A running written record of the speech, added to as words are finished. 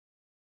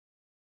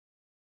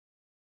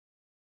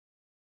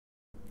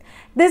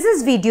This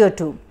is video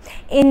 2.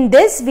 In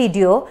this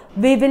video,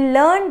 we will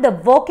learn the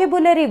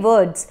vocabulary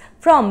words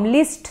from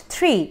list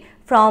 3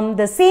 from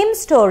the same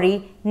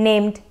story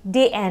named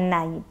Day and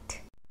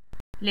Night.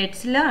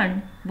 Let's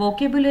learn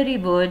vocabulary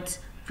words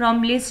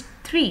from list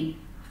 3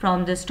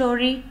 from the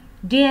story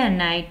Day and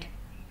Night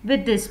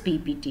with this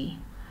PPT.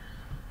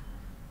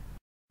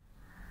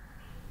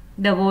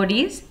 The word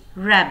is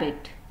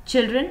rabbit.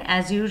 Children,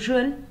 as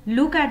usual,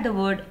 look at the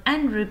word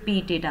and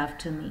repeat it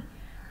after me.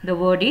 The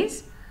word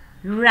is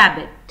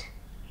rabbit.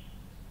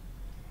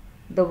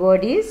 The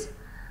word is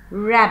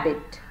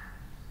rabbit.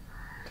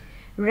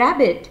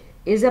 Rabbit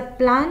is a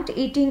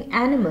plant-eating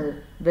animal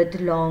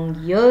with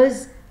long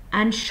ears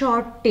and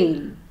short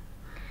tail.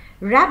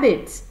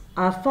 Rabbits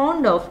are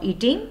fond of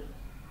eating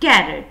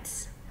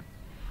carrots.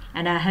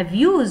 And I have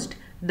used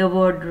the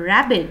word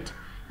rabbit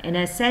in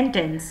a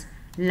sentence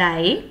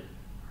like,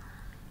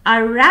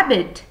 a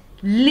rabbit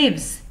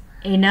lives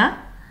in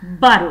a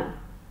burrow.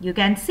 You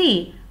can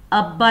see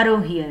a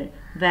burrow here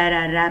where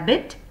a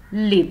rabbit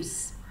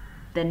lives.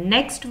 The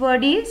next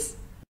word is,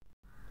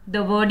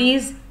 the word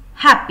is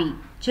happy.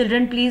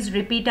 Children, please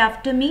repeat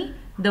after me.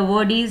 The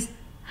word is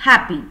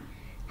happy.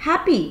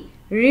 Happy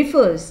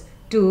refers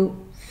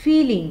to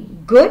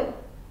feeling good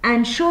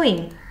and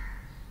showing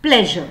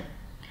pleasure.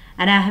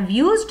 And I have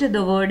used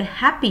the word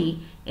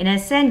happy in a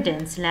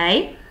sentence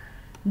like,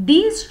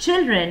 these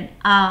children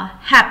are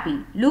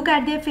happy. Look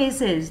at their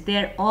faces. They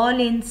are all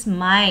in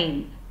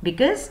smile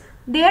because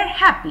they are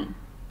happy.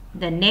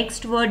 The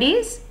next word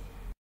is,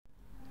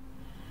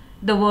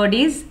 the word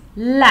is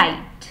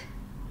light.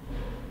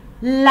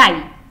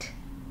 Light.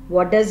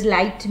 What does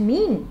light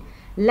mean?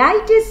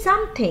 Light is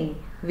something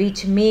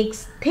which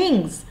makes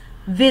things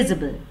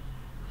visible.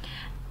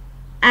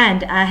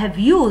 And I have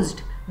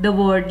used the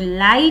word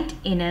light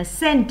in a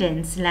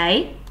sentence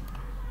like,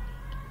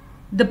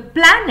 the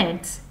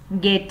planets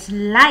get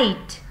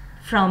light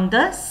from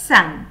the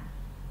sun.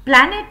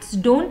 Planets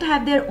don't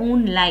have their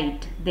own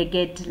light. They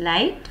get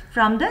light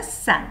from the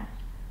sun.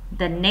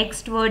 The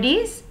next word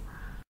is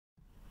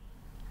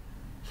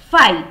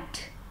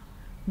fight.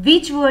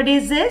 Which word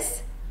is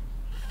this?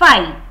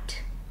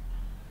 Fight.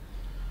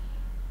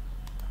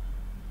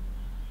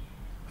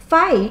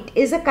 Fight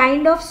is a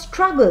kind of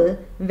struggle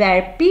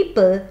where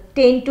people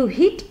tend to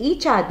hit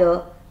each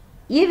other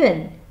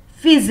even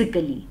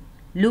physically.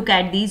 Look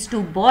at these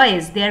two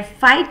boys. They are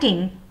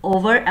fighting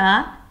over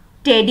a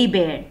teddy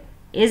bear,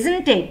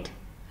 isn't it?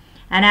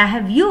 And I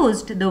have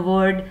used the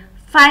word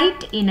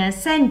fight in a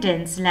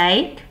sentence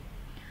like,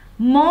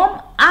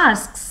 Mom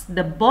asks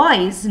the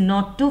boys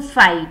not to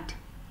fight.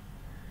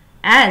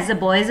 As the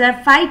boys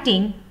are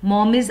fighting,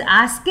 Mom is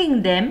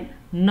asking them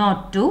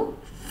not to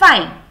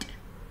fight.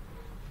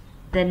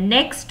 The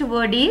next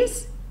word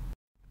is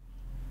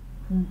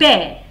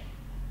bear.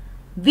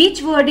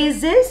 Which word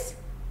is this?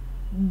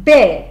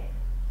 Bear.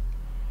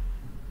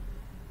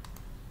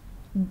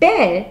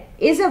 Bear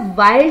is a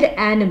wild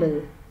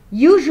animal,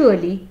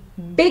 usually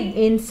big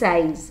in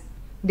size.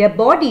 Their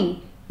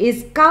body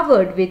is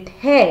covered with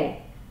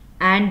hair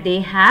and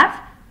they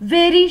have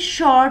very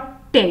short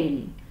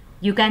tail.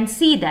 You can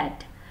see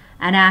that.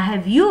 And I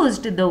have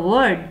used the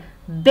word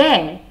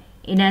bear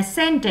in a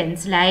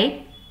sentence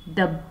like,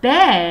 the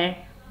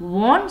bear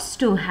wants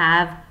to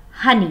have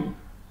honey.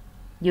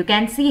 You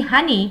can see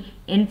honey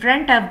in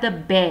front of the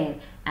bear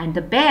and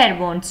the bear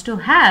wants to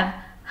have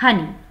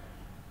honey.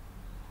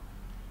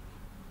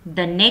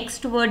 The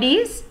next word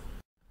is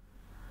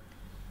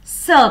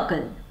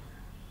circle.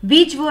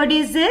 Which word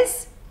is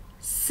this?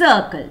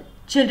 Circle.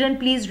 Children,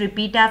 please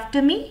repeat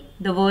after me.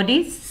 The word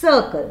is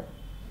circle.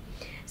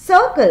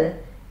 Circle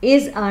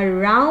is a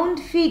round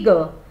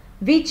figure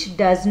which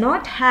does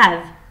not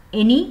have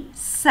any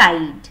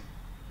side.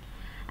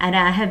 And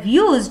I have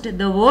used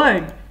the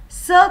word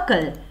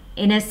circle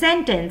in a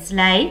sentence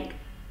like,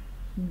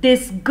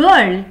 this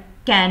girl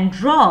can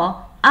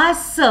draw a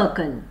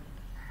circle.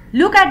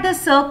 Look at the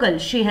circle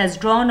she has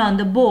drawn on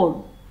the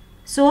board.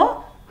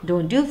 So,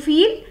 don't you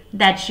feel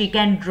that she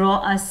can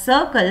draw a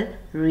circle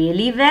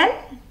really well?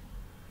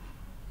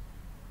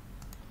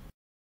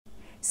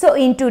 So,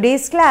 in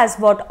today's class,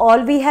 what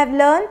all we have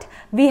learned?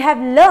 We have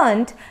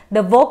learned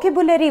the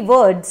vocabulary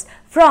words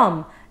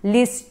from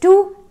list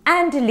 2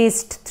 and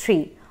list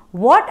 3.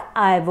 What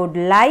I would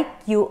like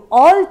you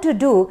all to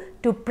do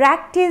to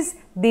practice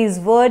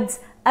these words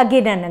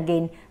again and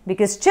again,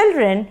 because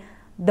children,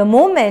 the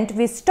moment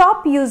we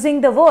stop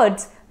using the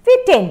words,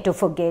 we tend to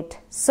forget.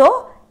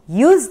 So,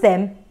 use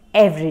them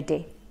every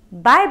day.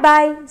 Bye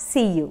bye.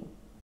 See you.